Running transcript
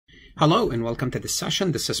Hello and welcome to this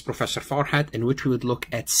session. This is Professor Farhat, in which we would look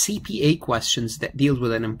at CPA questions that deal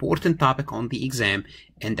with an important topic on the exam,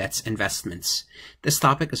 and that's investments. This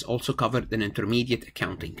topic is also covered in intermediate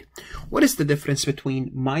accounting. What is the difference between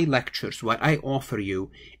my lectures, what I offer you,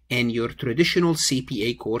 and your traditional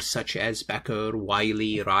CPA course such as Becker,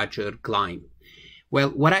 Wiley, Roger, Gleim? Well,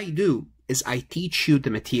 what I do is I teach you the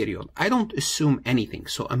material. I don't assume anything.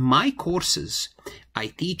 So in my courses, I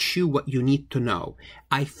teach you what you need to know.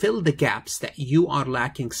 I fill the gaps that you are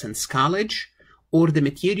lacking since college or the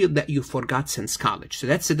material that you forgot since college. So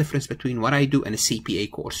that's the difference between what I do and a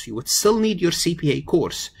CPA course. You would still need your CPA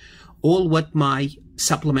course. All what my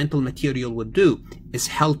supplemental material would do is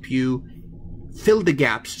help you fill the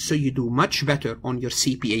gaps so you do much better on your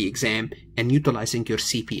CPA exam and utilizing your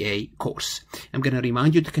CPA course. I'm going to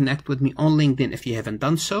remind you to connect with me on LinkedIn if you haven't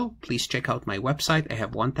done so. Please check out my website. I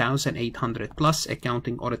have 1,800 plus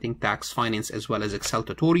accounting, auditing, tax, finance, as well as Excel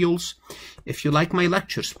tutorials. If you like my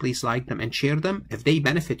lectures, please like them and share them. If they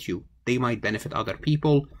benefit you, they might benefit other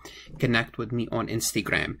people. Connect with me on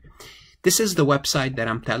Instagram. This is the website that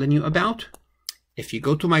I'm telling you about. If you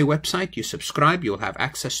go to my website, you subscribe, you'll have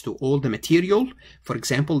access to all the material. For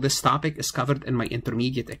example, this topic is covered in my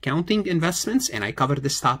intermediate accounting investments, and I cover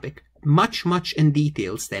this topic much in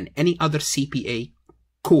details than any other CPA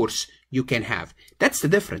course you can have. That's the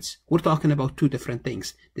difference. We're talking about two different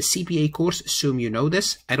things. The CPA course, assume you know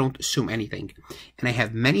this. I don't assume anything. And I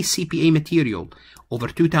have many CPA material, over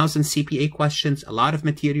 2,000 CPA questions, a lot of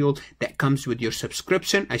material that comes with your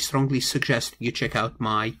subscription. I strongly suggest you check out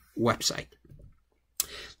my website.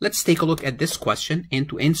 Let's take a look at this question and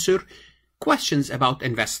to answer questions about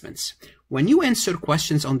investments. When you answer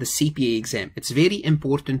questions on the CPA exam, it's very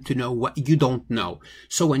important to know what you don't know.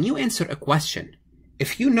 So when you answer a question,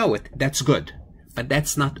 if you know it, that's good, but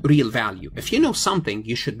that's not real value. If you know something,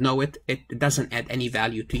 you should know it. It doesn't add any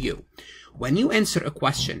value to you. When you answer a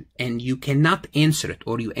question and you cannot answer it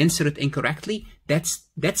or you answer it incorrectly, that's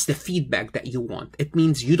the feedback that you want. It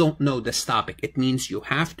means you don't know this topic. It means you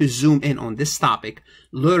have to zoom in on this topic,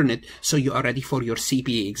 learn it, so you are ready for your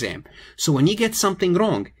CPA exam. So when you get something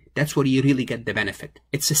wrong, that's where you really get the benefit.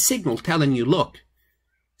 It's a signal telling you, look,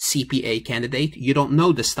 CPA candidate, you don't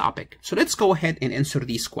know this topic. So let's go ahead and answer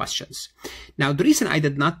these questions. Now, the reason I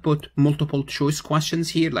did not put multiple choice questions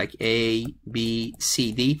here, like A, B,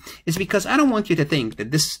 C, D, is because I don't want you to think that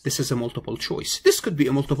this is a multiple choice. This could be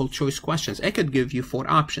a multiple choice questions. I could give you 4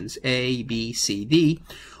 options, A, B, C, D,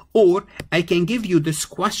 or I can give you this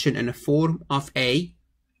question in a form of a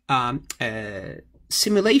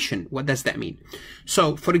simulation. What does that mean?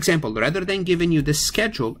 So, for example, rather than giving you this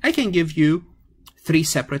schedule, I can give you 3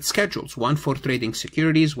 separate schedules, one for trading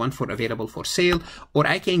securities, one for available for sale, or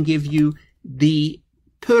I can give you the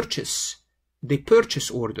purchase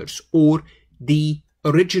orders or the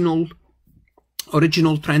original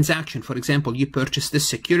transaction. For example, you purchased this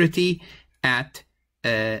security at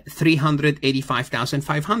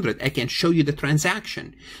 385,500. I can show you the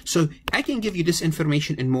transaction. So I can give you this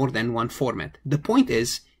information in more than one format. The point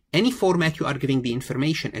is, any format you are giving the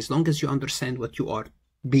information, as long as you understand what you are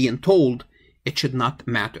being told, it should not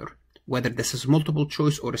matter whether this is multiple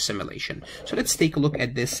choice or a simulation. So let's take a look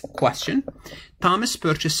at this question. Thomas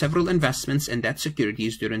purchased several investments in debt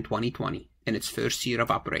securities during 2020 in its first year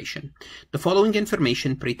of operation. The following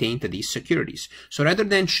information pertain to these securities. So rather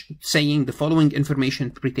than saying the following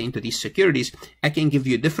information pertain to these securities, I can give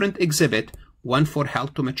you a different exhibit, one for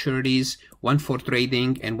held to maturities, one for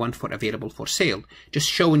trading, and one for available for sale. Just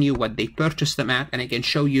showing you what they purchased them at, and I can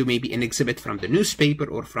show you maybe an exhibit from the newspaper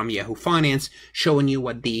or from Yahoo Finance, showing you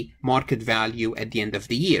what the market value at the end of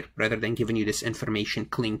the year, rather than giving you this information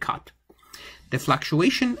clean cut. The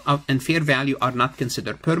fluctuation and fair value are not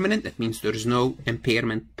considered permanent. That means there is no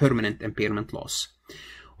permanent impairment loss.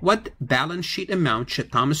 What balance sheet amount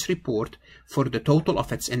should Thomas report for the total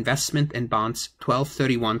of its investment in bonds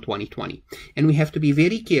 12/31/2020? And we have to be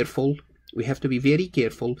very careful. We have to be very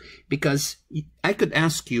careful because I could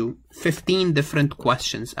ask you 15 different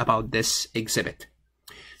questions about this exhibit.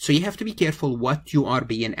 So you have to be careful what you are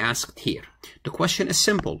being asked here. The question is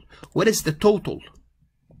simple. What is the total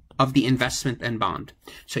of the investment and bond?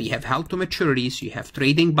 So you have held to maturities, you have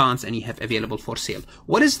trading bonds, and you have available for sale.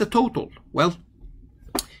 What is the total? Well,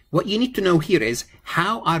 what you need to know here is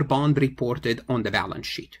how are bonds reported on the balance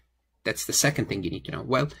sheet. That's the second thing you need to know.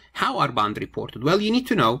 Well, how are bonds reported? Well, you need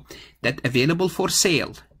to know that available for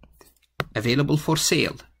sale,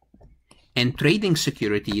 and trading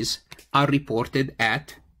securities are reported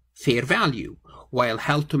at fair value, while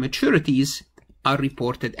held to maturities are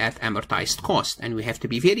reported at amortized cost. And we have to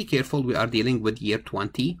be very careful. We are dealing with year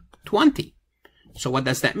 2020. So what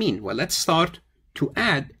does that mean? Well, let's start to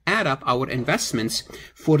add up our investments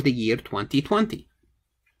for the year 2020.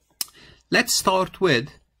 Let's start with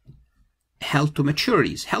held to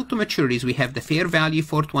maturities. Held to maturities, we have the fair value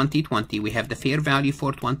for 2020, we have the fair value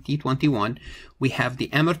for 2021, we have the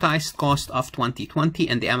amortized cost of 2020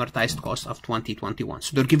 and the amortized cost of 2021.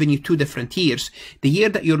 So they're giving you two different years. The year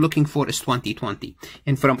that you're looking for is 2020.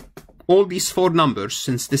 And from all these four numbers,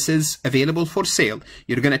 since this is available for sale,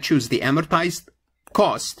 you're going to choose the amortized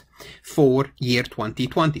cost for year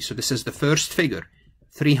 2020. So this is the first figure,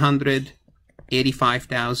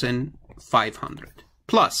 385,500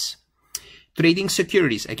 plus trading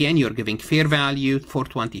securities. Again, you're giving fair value for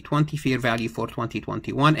 2020, fair value for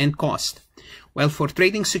 2021, and cost. Well, for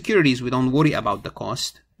trading securities, we don't worry about the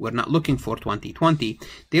cost. We're not looking for 2020.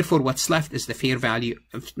 Therefore, what's left is the fair value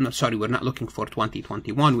of, no, sorry, we're not looking for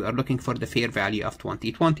 2021. We are looking for the fair value of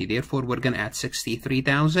 2020. Therefore, we're going to add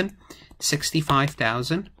 63,000,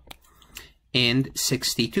 65,000, and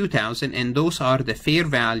 62,000. And those are the fair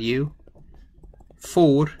value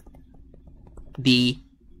for the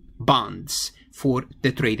bonds, for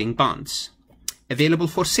the trading bonds. Available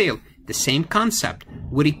for sale, the same concept.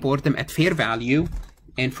 We report them at fair value,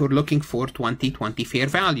 and we're looking for 2020 fair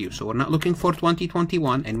value. So we're not looking for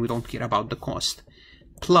 2021, and we don't care about the cost.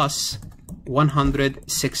 Plus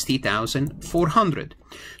 160,400.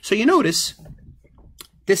 So you notice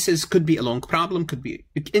this could be a long problem, could be,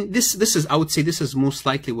 and this is, I would say this is most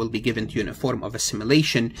likely will be given to you in a form of a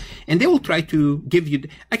simulation, and they will try to give you,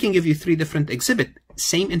 I can give you three different exhibits,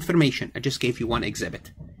 same information. I just gave you one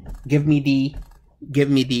exhibit. Give me the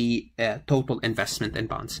total investment in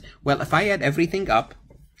bonds. Well, if I add everything up,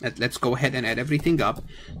 let's go ahead and add everything up,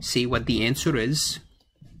 see what the answer is.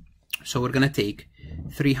 So we're going to take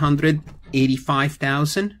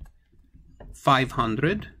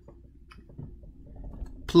 385,500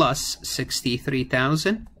 plus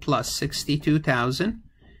 63,000 plus 62,000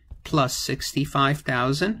 plus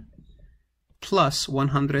 65,000 plus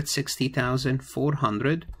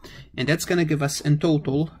 160,400, and that's going to give us in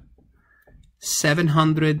total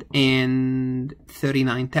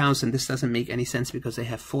 739,000. This doesn't make any sense because they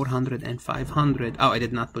have 400 and 500. Oh, I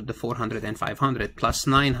did not put the 400 and 500 plus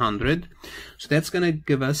 900. So that's going to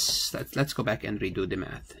give us, let's go back and redo the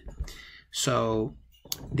math. So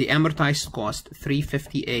the amortized cost,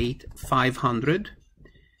 358,500,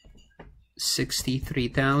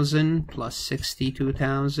 63,000 plus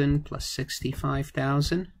 62,000 plus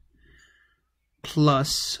 65,000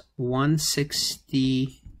 plus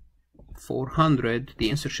 160,400. The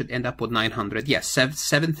answer should end up with 900. Yes,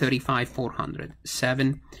 735,400.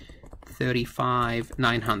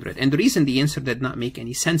 735,900. And the reason the answer did not make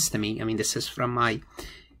any sense to me, I mean, this is from my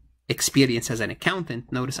experience as an accountant.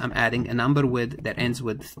 Notice I'm adding a number that ends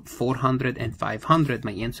with 400 and 500.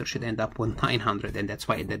 My answer should end up with 900, and that's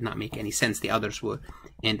why it did not make any sense. The others were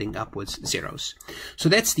ending up with zeros. So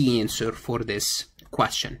that's the answer for this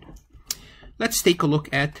question. Let's take a look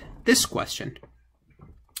at this question.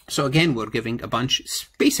 So again, we're giving a bunch,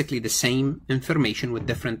 basically the same information with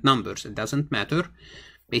different numbers. It doesn't matter.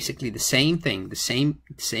 Basically the same thing, the same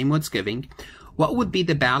what's giving. What would be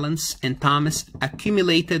the balance in Thomas'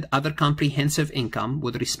 accumulated other comprehensive income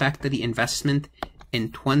with respect to the investment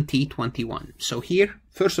in 2021? So here,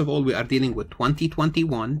 first of all, we are dealing with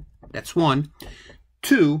 2021. That's one.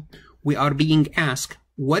 Two, we are being asked,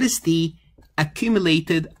 what is the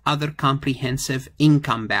accumulated other comprehensive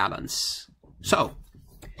income balance? So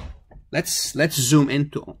let's zoom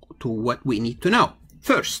into what we need to know.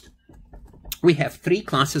 First, we have three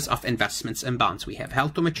classes of investments and bonds. We have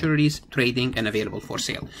held to maturities, trading, and available for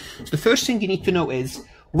sale. So the first thing you need to know is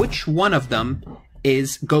which one of them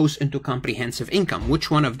goes into comprehensive income.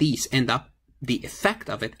 Which one of these the effect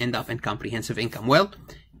of it end up in comprehensive income? Well,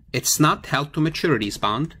 it's not held to maturities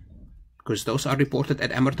bond, because those are reported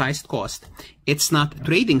at amortized cost. It's not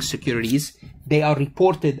trading securities. They are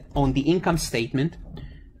reported on the income statement.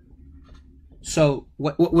 So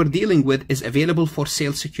what we're dealing with is available for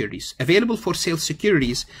sale securities. Available for sale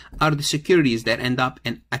securities are the securities that end up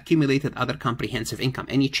in accumulated other comprehensive income,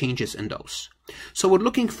 any changes in those. So we're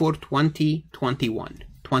looking for 2021.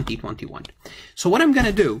 So what I'm going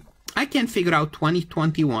to do, I can figure out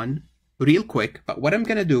 2021 real quick, but what I'm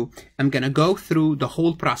going to do, I'm going to go through the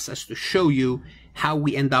whole process to show you how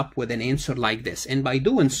we end up with an answer like this. And by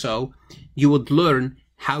doing so, you would learn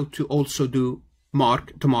how to also do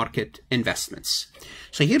mark-to-market investments.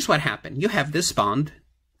 So here's what happened. You have this bond,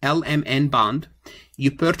 LMN bond.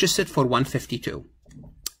 You purchased it for $152.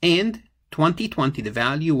 And 2020, the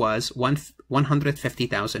value was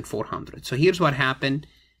 $150,400. So here's what happened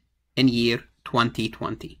in year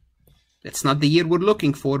 2020. That's not the year we're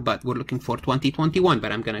looking for, but we're looking for 2021,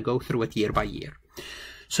 but I'm going to go through it year by year.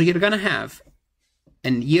 So you're going to have,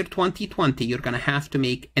 in year 2020, you're going to have to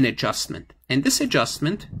make an adjustment. And this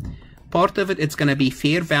adjustment, part of it, it's going to be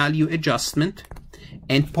fair value adjustment.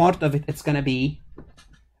 And part of it, it's going to be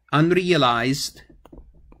unrealized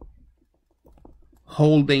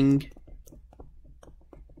holding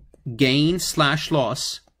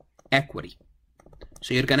gain/loss equity.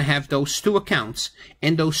 So you're going to have those two accounts,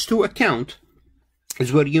 and those two accounts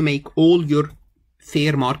is where you make all your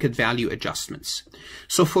fair market value adjustments.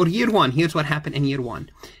 So for year one, here's what happened in year one.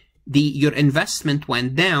 Your investment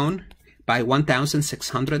went down by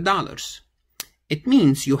 $1,600. It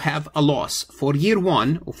means you have a loss for year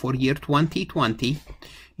one, or for year 2020,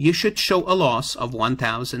 you should show a loss of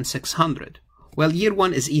 $1,600. Well, year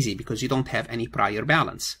one is easy because you don't have any prior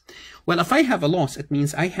balance. Well, if I have a loss, it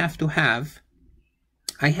means I have to have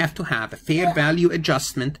a fair value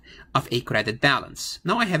adjustment of a credit balance.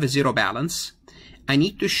 Now I have a zero balance. I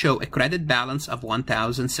need to show a credit balance of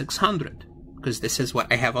 $1,600 because this is what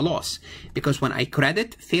I have a loss. Because when I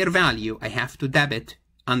credit fair value, I have to debit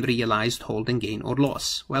unrealized holding gain or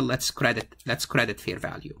loss. Well, let's credit fair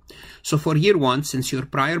value. So for year one, since your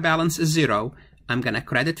prior balance is zero, I'm going to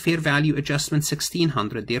credit fair value adjustment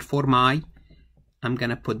 $1,600. Therefore, I'm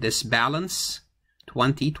going to put this balance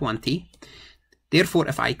 2020. Therefore,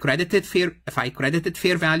 if I credited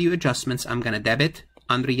fair value adjustments, I'm going to debit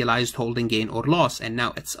unrealized holding gain or loss, and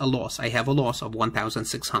now it's a loss. I have a loss of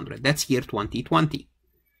 $1,600. That's year 2020.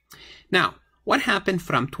 Now, what happened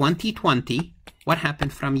from 2020? What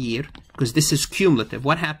happened from year? Because this is cumulative.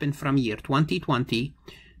 What happened from year 2020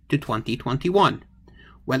 to 2021?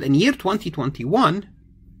 Well, in year 2021,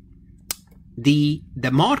 the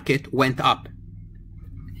market went up.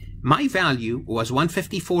 My value was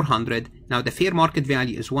 $154,400. Now the fair market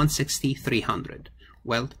value is $160,300.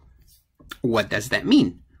 Well, what does that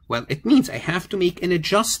mean? Well, it means I have to make an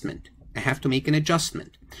adjustment.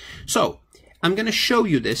 So I'm going to show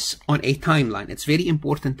you this on a timeline. It's very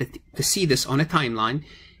important to see this on a timeline,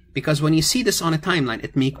 because when you see this on a timeline,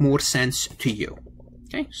 it makes more sense to you.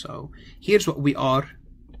 Okay, so here's what we are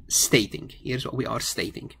stating.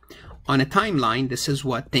 On a timeline, this is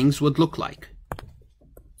what things would look like.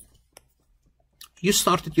 You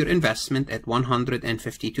started your investment at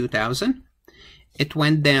 $152,000. It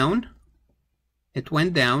went down to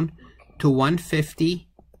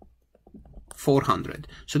 $150,400.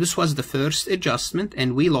 So this was the first adjustment,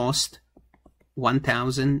 and we lost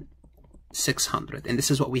 $1,600. And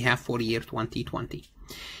this is what we have for year 2020.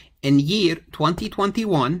 In year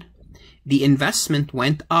 2021, the investment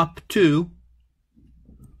went up to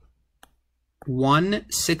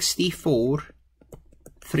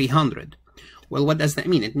 $164,300. Well, what does that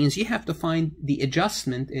mean? It means you have to find the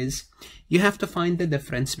adjustment is, you have to find the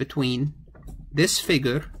difference between this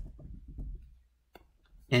figure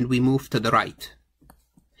and we move to the right.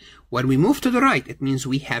 When we move to the right, it means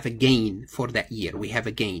we have a gain for that year. We have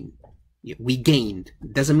a gain. We gained.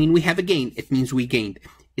 Doesn't mean we have a gain. It means we gained.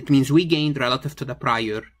 It means we gained relative to the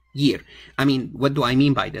prior year. I mean, what do I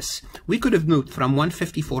mean by this? We could have moved from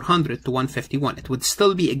 $154,000 to $151,000. It would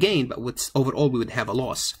still be a gain, but overall we would have a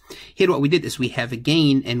loss. Here what we did is we have a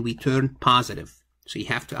gain and we turn positive. So you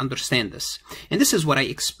have to understand this. And this is what I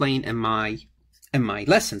explain in my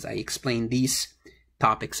lessons. I explain these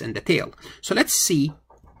topics in detail. So let's see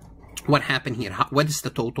what happened here. What's the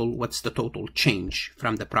total change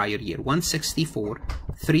from the prior year?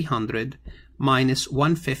 $164,300 minus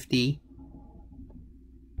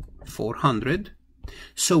 $150,400.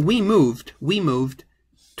 So we moved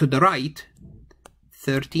to the right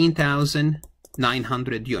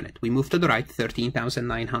 13,900 unit. We moved to the right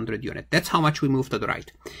 13,900 unit. That's how much we moved to the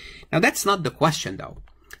right. Now that's not the question though.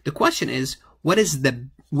 The question is, what is the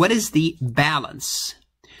balance?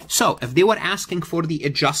 So if they were asking for the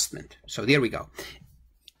adjustment, so there we go.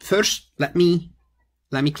 First, let me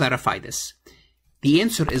clarify this. The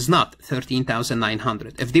answer is not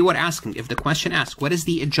 13,900. If they were asking, if the question asked, what is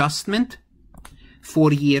the adjustment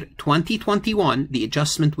for year 2021, the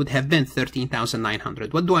adjustment would have been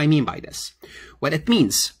 13,900. What do I mean by this? What it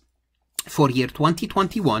means, for year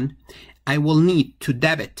 2021, I will need to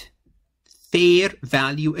debit fair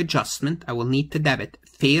value adjustment. I will need to debit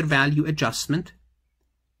fair value adjustment,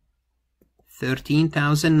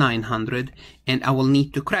 13,900, and I will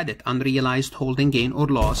need to credit unrealized holding gain or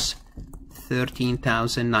loss,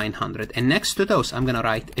 13,900. And next to those, I'm going to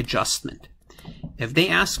write adjustment. If they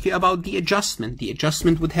ask you about the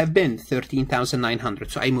adjustment would have been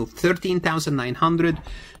 13,900. So I moved 13,900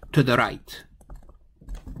 to the right.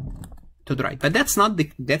 But that's not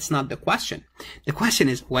the question. The question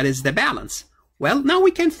is, what is the balance? Well, now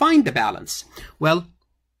we can find the balance. Well,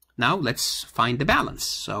 now let's find the balance.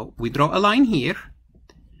 So we draw a line here.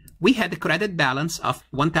 We had a credit balance of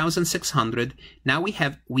 1,600. Now we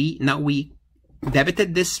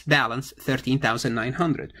debited this balance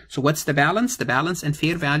 13,900. So what's the balance? The balance and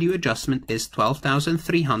fair value adjustment is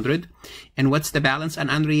 12,300. And what's the balance and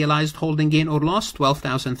unrealized holding gain or loss?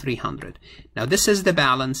 12,300. Now this is the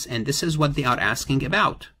balance, and this is what they are asking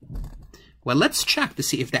about. Well, let's check to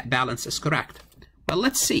see if that balance is correct. Well,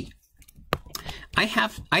 let's see. I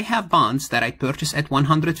have bonds that I purchased at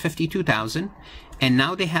 152,000, and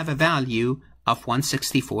now they have a value of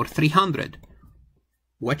 164,300.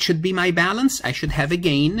 What should be my balance? I should have a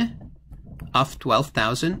gain of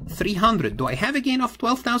 12,300. Do I have a gain of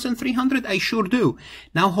 12,300? I sure do.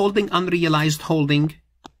 Now holding unrealized holding.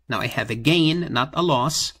 Now I have a gain, not a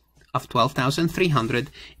loss, of 12,300,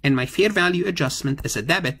 and my fair value adjustment is a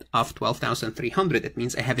debit of 12,300. It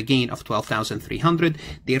means I have a gain of 12,300.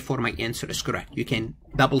 Therefore, my answer is correct. You can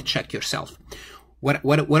double check yourself. What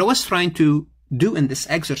I was trying to do in this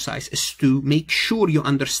exercise is to make sure you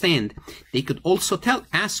understand. They could also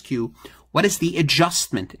ask you, what is the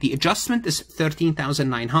adjustment? The adjustment is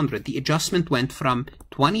 13,900. The adjustment went from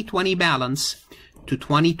 2020 balance to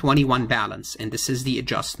 2021 balance, and this is the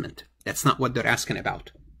adjustment. That's not what they're asking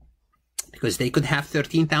about, because they could have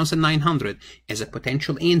 13,900 as a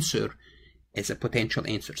potential answer,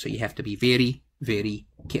 So you have to be very, very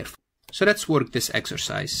careful. So let's work this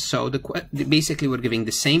exercise. So basically we're giving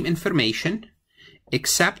the same information,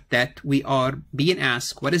 except that we are being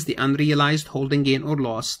asked what is the unrealized holding gain or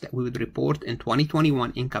loss that we would report in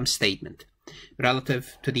 2021 income statement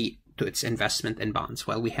relative to its investment in bonds.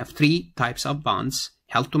 Well, we have three types of bonds.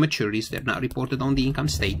 Held to maturities, they're not reported on the income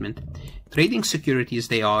statement. Trading securities,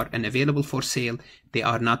 they are, and available for sale, they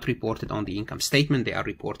are not reported on the income statement. They are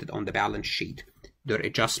reported on the balance sheet. Their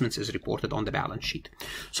adjustments is reported on the balance sheet.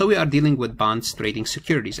 So we are dealing with bonds, trading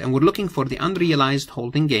securities, and we're looking for the unrealized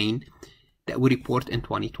holding gain that we report in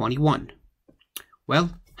 2021. Well,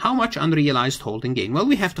 how much unrealized holding gain? Well,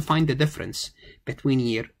 we have to find the difference between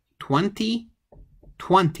year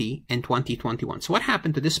 2020 and 2021. So what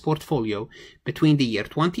happened to this portfolio between the year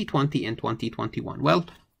 2020 and 2021? Well,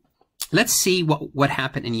 let's see what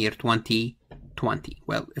happened in year 2020.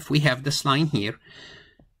 Well, if we have this line here,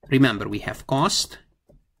 remember we have cost.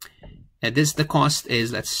 The cost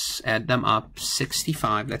is, let's add them up,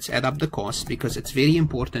 65. Let's add up the cost because it's very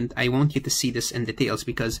important. I want you to see this in details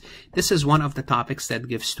because this is one of the topics that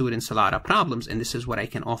gives students a lot of problems, and this is what I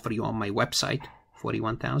can offer you on my website.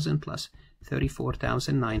 41,000 plus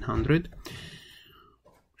 34,900.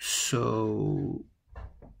 So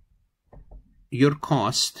your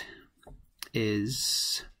cost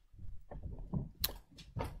is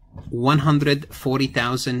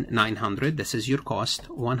 140,900. This is your cost.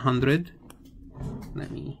 100.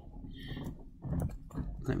 Let me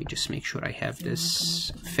just make sure I have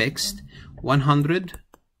this fixed.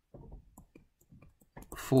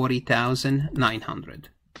 140,900.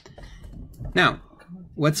 Now,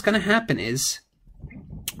 what's going to happen is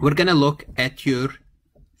we're going to look at your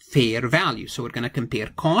fair value. So we're going to compare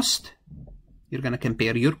cost. You're going to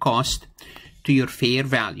compare your cost to your fair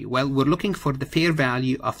value. Well, we're looking for the fair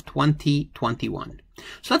value of 2021.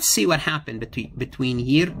 So let's see what happened between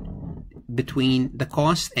the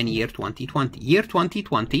cost and year 2020. Year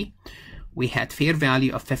 2020, we had fair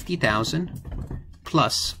value of 50,000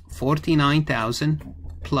 plus 49,000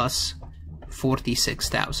 plus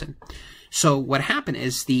 46,000. So what happened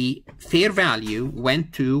is the fair value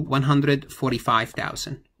went to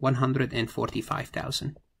 145,000.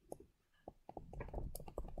 145,000.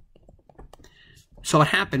 So what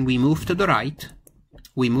happened? We moved to the right.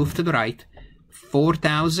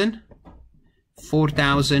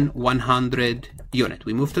 4,100 unit.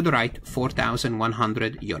 We moved to the right.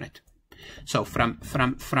 4,100 unit. So from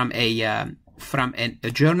a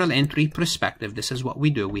journal entry perspective, this is what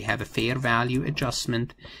we do. We have a fair value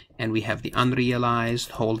adjustment, and we have the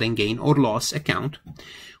unrealized holding gain or loss account.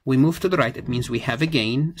 We move to the right. It means we have a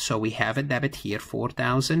gain, so we have a debit here,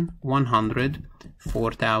 4,100,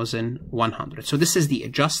 4,100. So this is the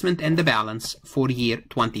adjustment and the balance for year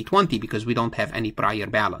 2020 because we don't have any prior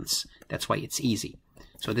balance. That's why it's easy.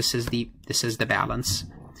 So this is the balance.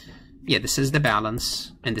 Yeah, this is the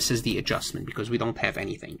balance, and this is the adjustment because we don't have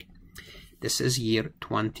anything. This is year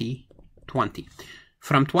 2020.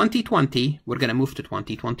 From 2020, we're going to move to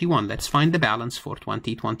 2021. Let's find the balance for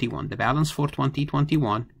 2021. The balance for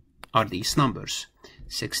 2021 are these numbers.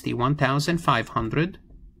 61,500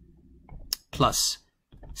 plus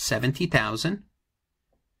 70,000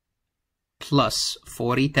 plus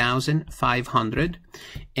 40,500.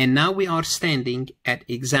 And now we are standing at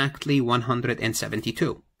exactly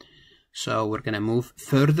 172. So we're going to move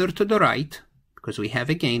further to the right because we have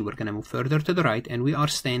a gain. We're going to move further to the right, and we are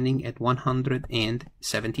standing at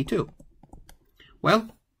 172. Well,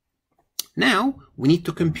 now we need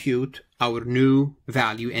to compute our new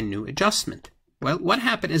value and new adjustment. Well, what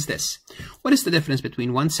happened is this. What is the difference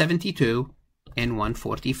between 172 and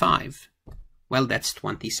 145? Well, that's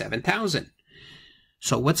 27,000.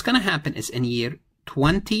 So what's going to happen is in year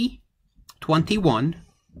 2021,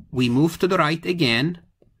 we move to the right again.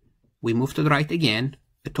 We move to the right again,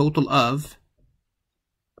 a total of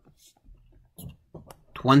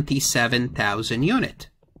 27,000 unit.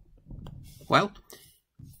 Well,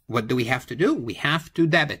 what do we have to do? We have to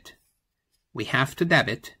debit. We have to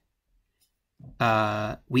debit.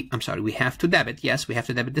 We have to debit. Yes, we have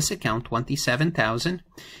to debit this account, 27,000,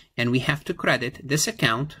 and we have to credit this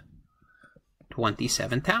account,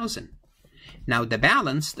 27,000. Now the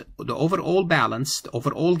balance, the overall balance, the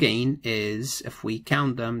overall gain is, if we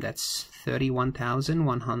count them, that's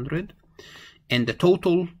 31,100, and the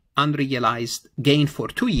total unrealized gain for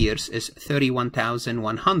 2 years is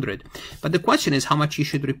 31,100. But the question is how much you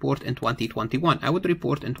should report in 2021. I would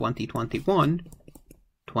report in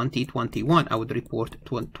 2021, I would report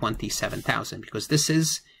 27,000 because this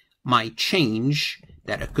is my change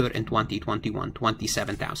that occurred in 2021,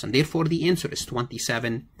 27,000. Therefore, the answer is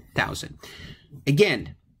 27,000.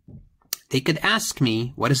 Again, they could ask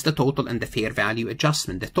me, what is the total and the fair value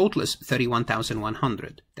adjustment? The total is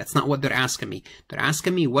 31,100. That's not what they're asking me. They're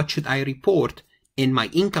asking me, what should I report in my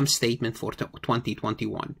income statement for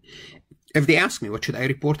 2021? If they ask me, what should I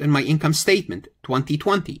report in my income statement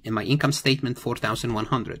 2020? In my income statement,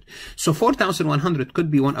 4,100. So 4,100 could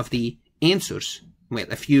be one of the answers. Well,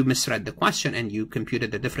 if you misread the question and you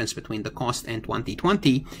computed the difference between the cost and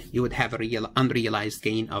 2020, you would have a real unrealized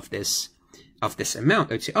gain of this amount.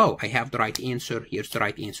 I'd say, oh, I have the right answer. Here's the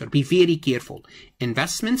right answer. Be very careful.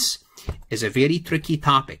 Investments is a very tricky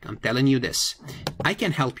topic. I'm telling you this. I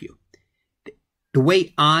can help you. The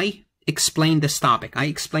way I explain this topic, I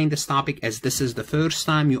explain this topic as this is the first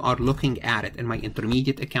time you are looking at it in my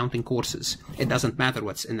intermediate accounting courses. It doesn't matter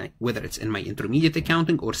whether it's in my intermediate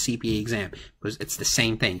accounting or CPA exam, because it's the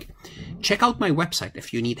same thing. Check out my website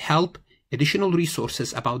if you need help, additional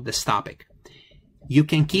resources about this topic. You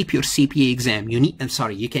can keep your CPA exam. You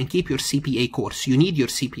can keep your CPA course. You need your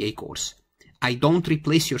CPA course. I don't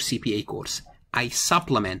replace your CPA course. I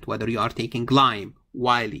supplement, whether you are taking Lime,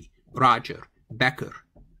 Wiley, Roger, Becker,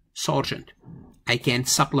 Sargent. I can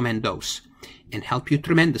supplement those and help you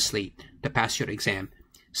tremendously to pass your exam.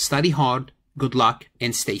 Study hard, good luck,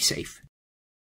 and stay safe.